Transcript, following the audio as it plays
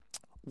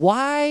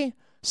why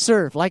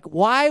serve? Like,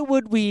 why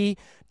would we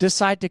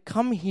decide to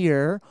come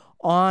here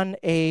on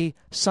a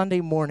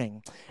Sunday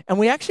morning? And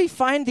we actually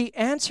find the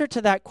answer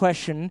to that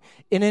question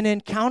in an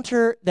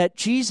encounter that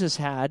Jesus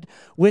had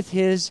with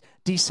his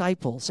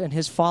disciples and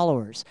his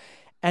followers.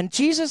 And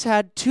Jesus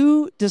had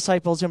two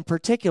disciples in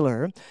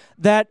particular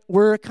that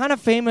were kind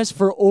of famous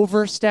for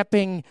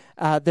overstepping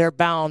their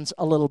bounds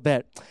a little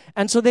bit.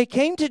 And so they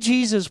came to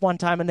Jesus one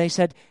time and they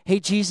said, "Hey,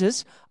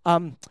 Jesus,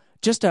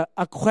 just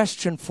a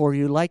question for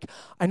you. Like,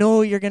 I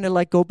know you're going to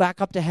like go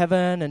back up to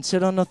heaven and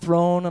sit on the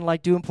throne and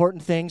like do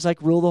important things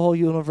like rule the whole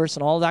universe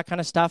and all that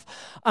kind of stuff.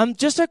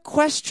 Just a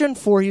question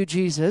for you,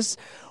 Jesus.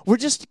 We're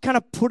just kind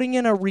of putting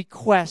in a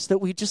request that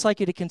we'd just like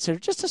you to consider.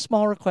 Just a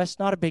small request,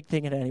 not a big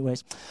thing in any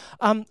ways.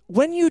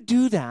 When you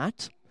do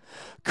that,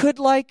 could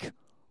like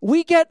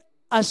we get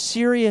a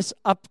serious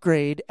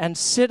upgrade and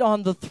sit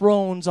on the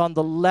thrones on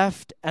the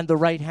left and the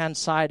right-hand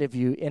side of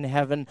you in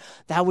heaven?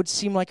 That would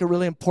seem like a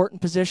really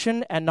important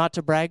position, and not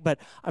to brag, but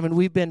I mean,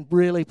 we've been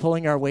really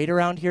pulling our weight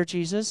around here,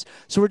 Jesus.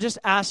 So we're just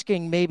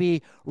asking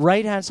maybe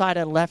right-hand side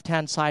and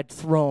left-hand side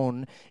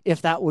throne,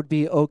 if that would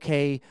be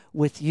okay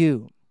with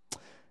you."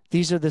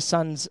 These are the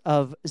sons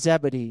of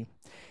Zebedee.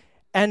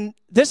 And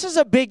this is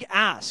a big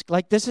ask.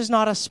 Like, this is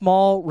not a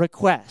small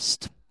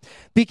request.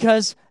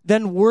 Because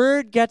then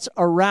word gets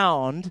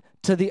around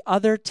to the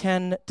other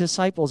 10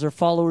 disciples or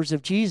followers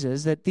of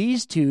Jesus that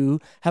these two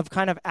have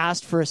kind of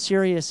asked for a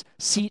serious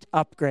seat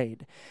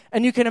upgrade.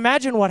 And you can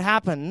imagine what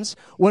happens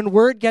when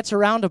word gets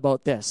around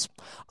about this.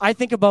 I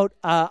think about,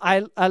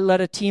 I led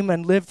a team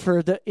and lived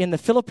in the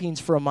Philippines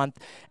for a month.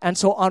 And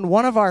so on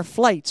one of our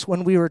flights,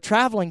 when we were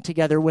traveling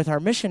together with our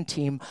mission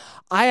team,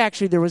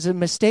 there was a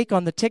mistake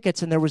on the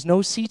tickets and there was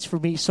no seats for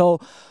me.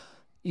 So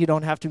you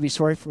don't have to be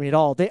sorry for me at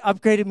all. They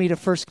upgraded me to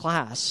first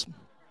class.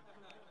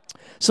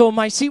 So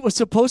my seat was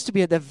supposed to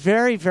be at the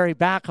very, very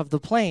back of the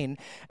plane.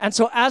 And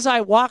so as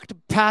I walked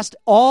past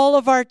all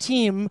of our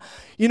team,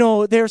 they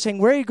were saying,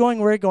 "Where are you going?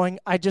 Where are you going?"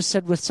 I just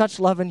said with such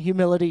love and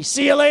humility,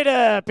 "See you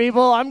later,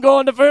 people. I'm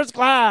going to first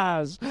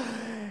class."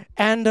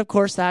 And, of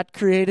course, that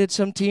created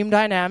some team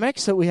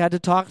dynamics that we had to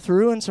talk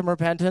through and some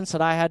repentance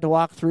that I had to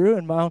walk through.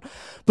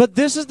 But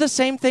this is the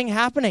same thing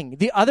happening.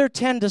 The other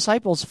 10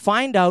 disciples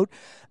find out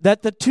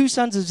that the two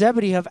sons of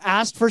Zebedee have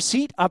asked for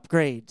seat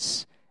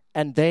upgrades,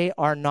 and they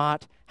are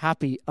not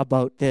happy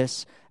about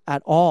this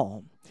at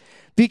all.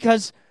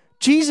 Because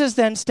Jesus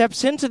then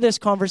steps into this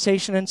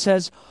conversation and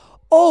says,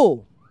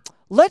 "Oh,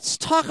 let's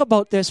talk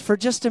about this for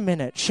just a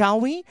minute, shall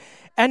we?"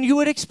 And you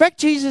would expect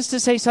Jesus to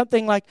say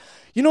something like,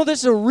 "This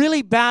is a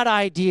really bad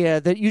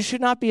idea that you should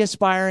not be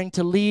aspiring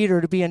to lead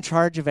or to be in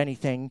charge of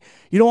anything.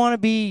 You don't want to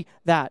be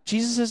that."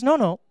 Jesus says,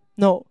 no.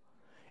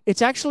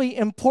 It's actually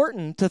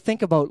important to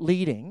think about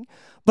leading,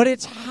 but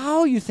it's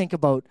how you think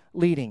about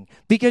leading.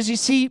 Because you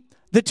see,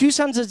 the two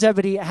sons of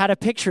Zebedee had a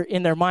picture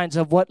in their minds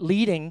of what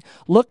leading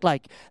looked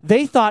like.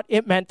 They thought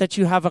it meant that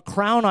you have a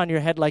crown on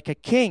your head like a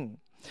king.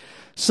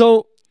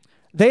 So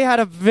they had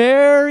a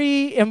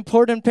very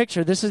important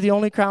picture. This is the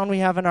only crown we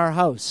have in our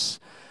house.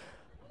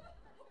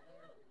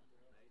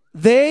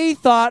 They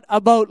thought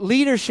about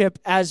leadership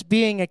as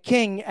being a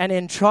king and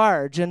in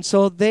charge. And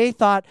so they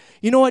thought,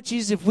 "You know what,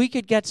 Jesus, if we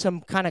could get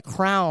some kind of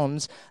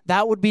crowns,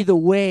 that would be the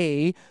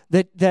way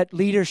that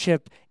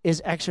leadership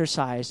is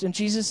exercised." And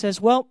Jesus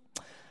says, "Well,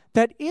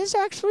 that is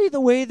actually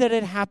the way that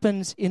it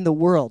happens in the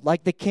world.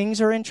 Like, the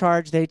kings are in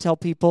charge. They tell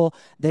people,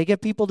 they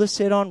get people to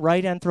sit on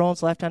right-hand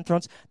thrones, left-hand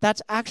thrones.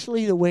 That's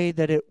actually the way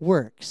that it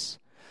works."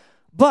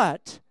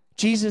 But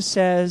Jesus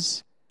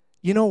says,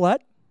 "You know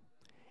what?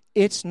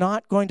 It's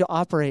not going to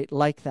operate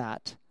like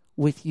that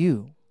with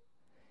you.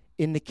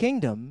 In the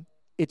kingdom,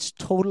 it's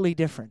totally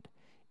different.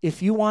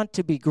 If you want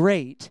to be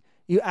great,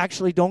 you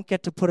actually don't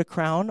get to put a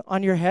crown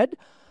on your head.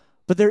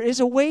 But there is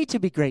a way to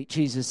be great,"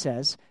 Jesus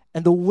says.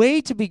 And the way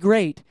to be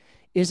great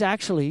is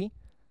actually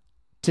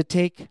to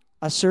take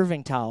a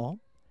serving towel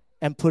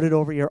and put it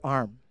over your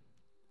arm.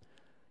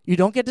 You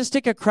don't get to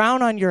stick a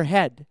crown on your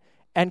head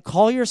and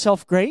call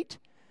yourself great.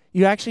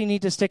 You actually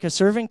need to stick a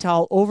serving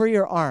towel over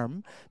your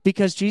arm,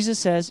 because Jesus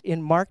says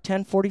in Mark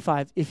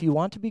 10:45, if you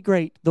want to be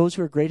great, those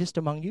who are greatest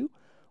among you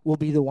will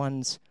be the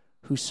ones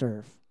who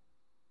serve.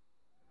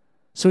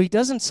 So he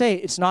doesn't say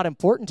it's not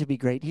important to be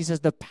great. He says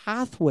the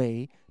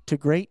pathway to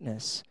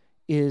greatness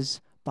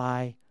is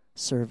by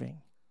serving.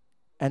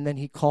 And then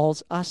he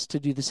calls us to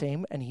do the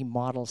same, and he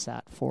models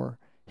that for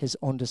his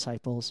own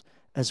disciples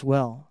as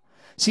well.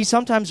 See,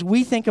 sometimes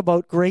we think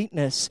about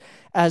greatness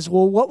as,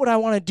 well, what would I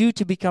want to do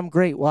to become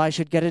great? Well, I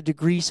should get a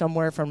degree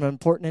somewhere from an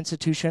important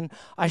institution.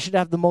 I should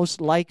have the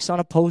most likes on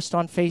a post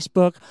on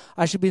Facebook.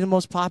 I should be the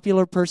most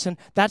popular person.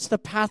 That's the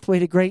pathway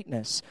to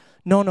greatness.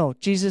 No.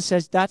 Jesus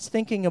says that's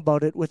thinking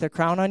about it with a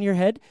crown on your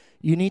head.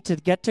 You need to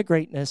get to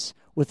greatness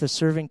with a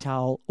serving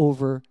towel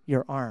over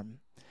your arm.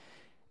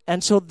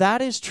 And so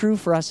that is true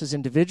for us as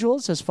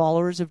individuals, as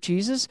followers of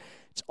Jesus.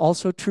 It's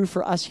also true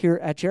for us here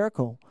at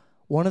Jericho.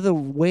 One of the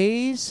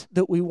ways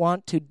that we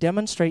want to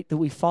demonstrate that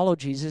we follow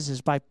Jesus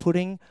is by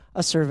putting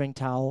a serving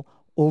towel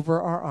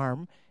over our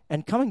arm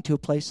and coming to a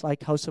place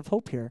like House of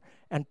Hope here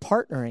and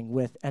partnering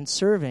with and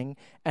serving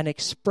and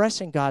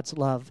expressing God's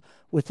love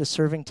with the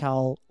serving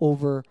towel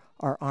over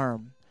our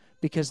arm.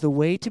 Because the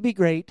way to be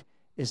great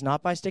is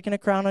not by sticking a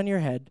crown on your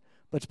head,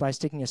 but by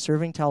sticking a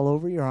serving towel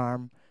over your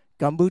arm,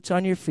 gumboots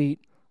on your feet,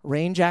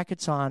 rain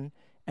jackets on,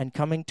 and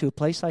coming to a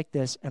place like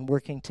this and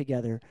working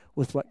together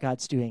with what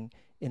God's doing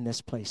in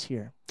this place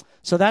here.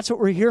 So that's what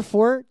we're here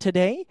for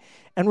today,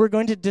 and we're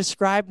going to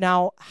describe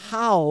now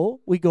how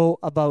we go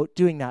about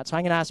doing that. So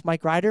I'm going to ask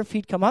Mike Ryder if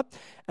he'd come up,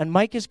 and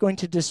Mike is going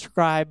to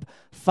describe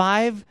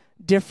 5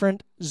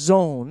 different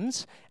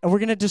zones, and we're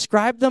going to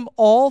describe them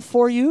all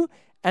for you,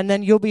 and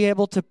then you'll be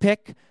able to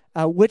pick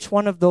which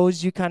one of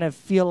those you kind of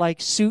feel like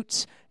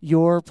suits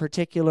your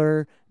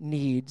particular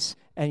needs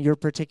and your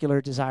particular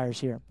desires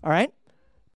here. All right?